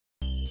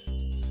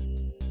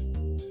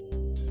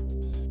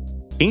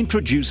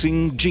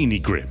Introducing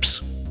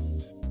GenieGrips.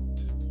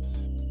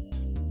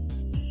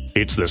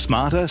 It's the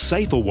smarter,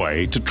 safer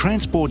way to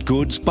transport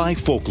goods by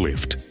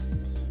forklift.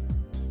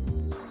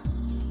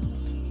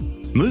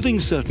 Moving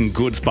certain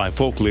goods by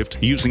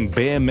forklift using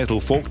bare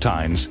metal fork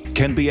tines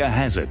can be a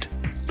hazard,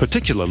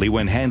 particularly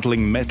when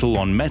handling metal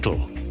on metal.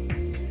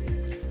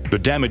 The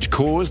damage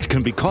caused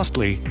can be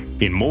costly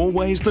in more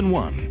ways than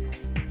one.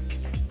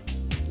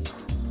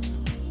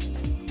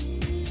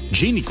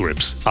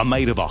 GenieGrips are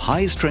made of a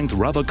high-strength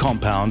rubber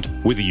compound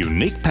with a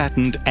unique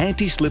patterned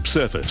anti-slip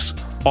surface,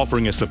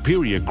 offering a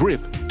superior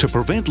grip to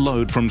prevent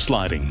load from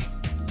sliding.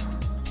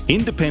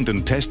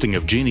 Independent testing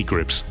of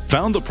GenieGrips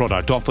found the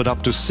product offered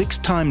up to 6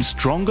 times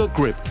stronger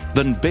grip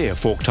than bare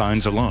fork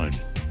tines alone.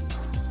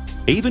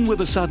 Even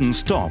with a sudden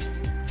stop,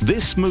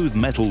 this smooth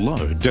metal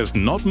load does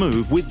not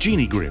move with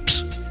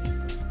GenieGrips.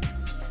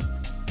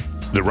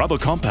 The rubber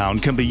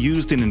compound can be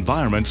used in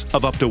environments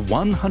of up to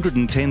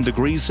 110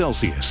 degrees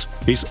Celsius,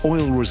 is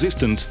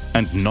oil-resistant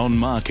and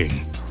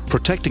non-marking,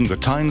 protecting the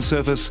tine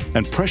surface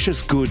and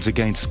precious goods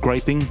against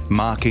scraping,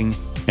 marking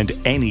and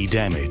any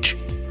damage.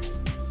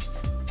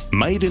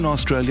 Made in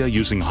Australia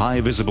using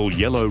high-visible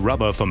yellow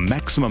rubber for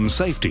maximum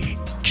safety,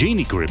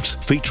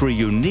 GenieGrips feature a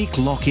unique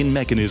lock-in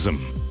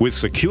mechanism with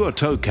secure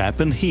toe cap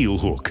and heel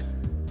hook.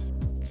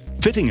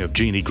 Fitting of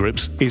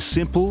GenieGrips is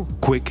simple,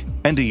 quick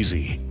and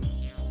easy.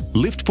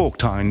 Lift fork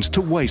tines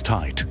to waist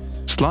height,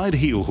 slide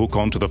heel hook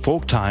onto the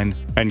fork tine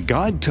and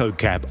guide toe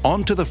cap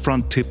onto the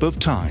front tip of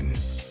tine.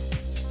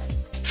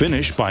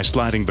 Finish by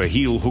sliding the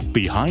heel hook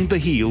behind the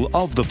heel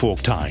of the fork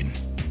tine.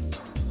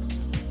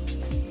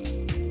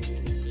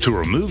 To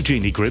remove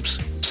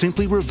GenieGrips,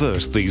 simply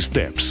reverse these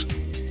steps.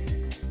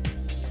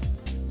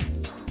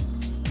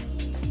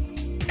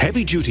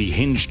 Heavy-duty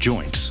hinge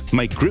joints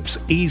make grips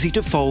easy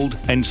to fold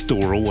and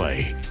store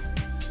away.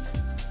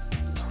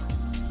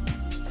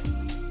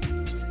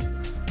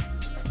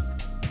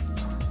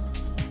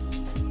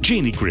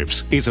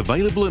 GenieGrips is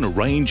available in a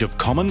range of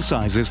common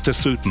sizes to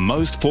suit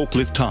most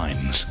forklift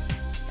tines.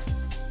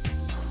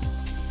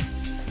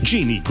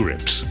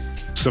 GenieGrips,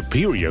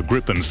 superior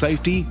grip and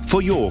safety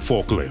for your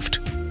forklift.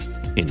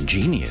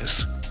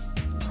 Ingenious.